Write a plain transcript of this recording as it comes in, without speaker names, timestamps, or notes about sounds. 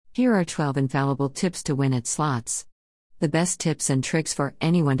Here are 12 infallible tips to win at slots. The best tips and tricks for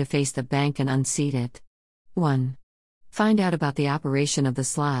anyone to face the bank and unseat it. 1. Find out about the operation of the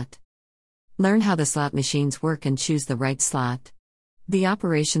slot. Learn how the slot machines work and choose the right slot. The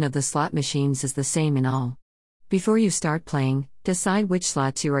operation of the slot machines is the same in all. Before you start playing, decide which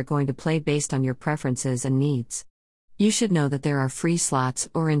slots you are going to play based on your preferences and needs. You should know that there are free slots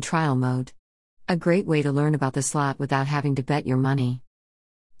or in trial mode. A great way to learn about the slot without having to bet your money.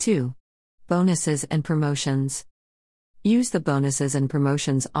 2. Bonuses and promotions. Use the bonuses and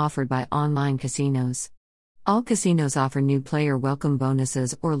promotions offered by online casinos. All casinos offer new player welcome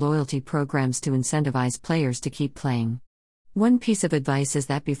bonuses or loyalty programs to incentivize players to keep playing. One piece of advice is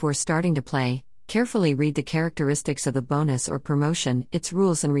that before starting to play, carefully read the characteristics of the bonus or promotion, its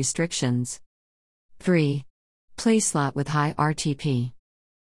rules and restrictions. 3. Play slot with high RTP.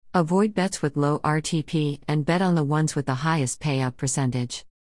 Avoid bets with low RTP and bet on the ones with the highest payout percentage.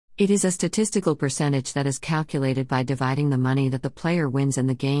 It is a statistical percentage that is calculated by dividing the money that the player wins in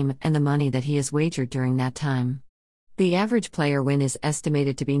the game and the money that he has wagered during that time. The average player win is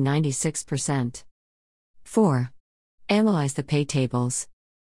estimated to be 96%. 4. Analyze the pay tables.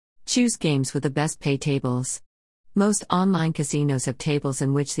 Choose games with the best pay tables. Most online casinos have tables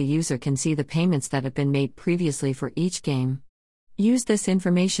in which the user can see the payments that have been made previously for each game. Use this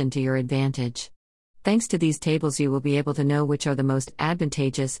information to your advantage. Thanks to these tables, you will be able to know which are the most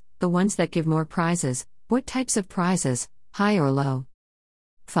advantageous, the ones that give more prizes, what types of prizes, high or low.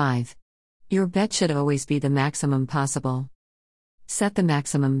 5. Your bet should always be the maximum possible. Set the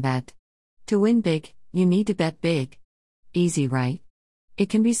maximum bet. To win big, you need to bet big. Easy, right? It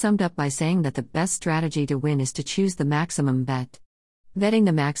can be summed up by saying that the best strategy to win is to choose the maximum bet. Betting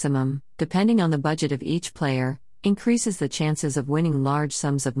the maximum, depending on the budget of each player, increases the chances of winning large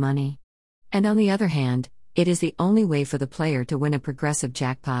sums of money. And on the other hand, it is the only way for the player to win a progressive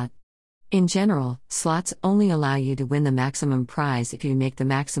jackpot. In general, slots only allow you to win the maximum prize if you make the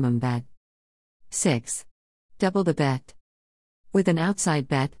maximum bet. 6. Double the bet. With an outside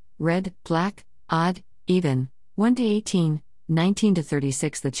bet, red, black, odd, even, 1 to 18, 19 to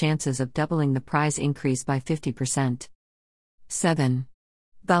 36, the chances of doubling the prize increase by 50%. 7.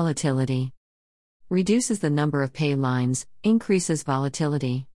 Volatility. Reduces the number of pay lines, increases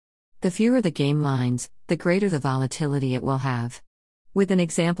volatility. The fewer the game lines, the greater the volatility it will have. With an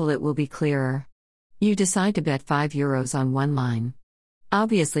example, it will be clearer. You decide to bet €5 on one line.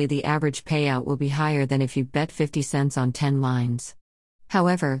 Obviously, the average payout will be higher than if you bet 50 cents on 10 lines.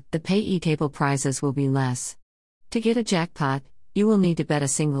 However, the pay table prizes will be less. To get a jackpot, you will need to bet a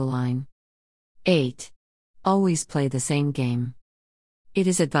single line. 8. Always play the same game. It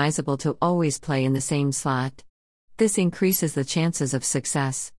is advisable to always play in the same slot. This increases the chances of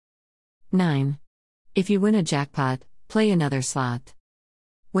success. 9. If you win a jackpot, play another slot.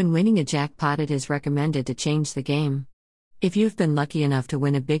 When winning a jackpot, it is recommended to change the game. If you've been lucky enough to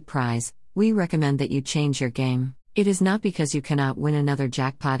win a big prize, we recommend that you change your game. It is not because you cannot win another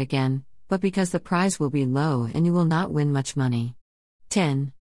jackpot again, but because the prize will be low and you will not win much money.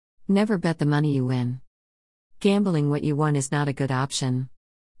 10. Never bet the money you win. Gambling what you won is not a good option.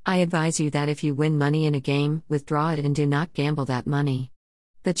 I advise you that if you win money in a game, withdraw it and do not gamble that money.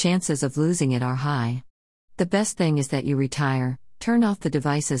 The chances of losing it are high. The best thing is that you retire, turn off the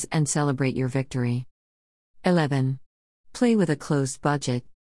devices and celebrate your victory. 11. Play with a closed budget.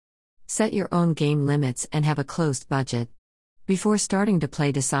 Set your own game limits and have a closed budget. Before starting to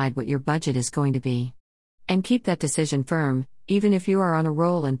play, decide what your budget is going to be. And keep that decision firm, even if you are on a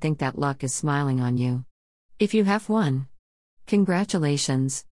roll and think that luck is smiling on you. If you have won,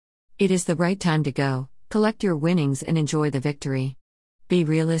 congratulations. It is the right time to go, collect your winnings and enjoy the victory. Be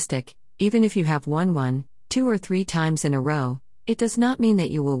realistic, even if you have won 1, 2 or 3 times in a row, it does not mean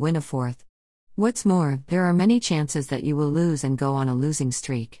that you will win a 4th. What's more, there are many chances that you will lose and go on a losing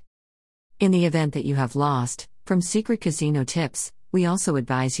streak. In the event that you have lost, from Secret Casino Tips, we also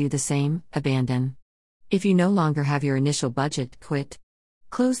advise you the same: abandon. If you no longer have your initial budget, quit.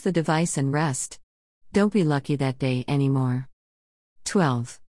 Close the device and rest. Don't be lucky that day anymore.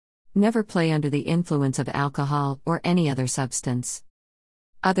 12. Never play under the influence of alcohol or any other substance.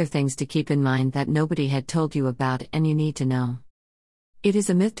 Other things to keep in mind that nobody had told you about and you need to know. It is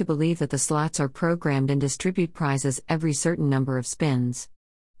a myth to believe that the slots are programmed and distribute prizes every certain number of spins.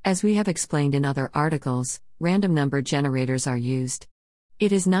 As we have explained in other articles, random number generators are used.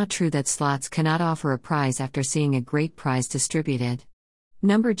 It is not true that slots cannot offer a prize after seeing a great prize distributed.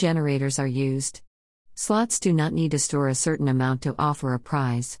 Number generators are used. Slots do not need to store a certain amount to offer a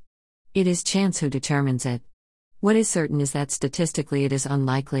prize. It is chance who determines it. What is certain is that statistically it is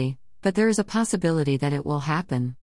unlikely, but there is a possibility that it will happen.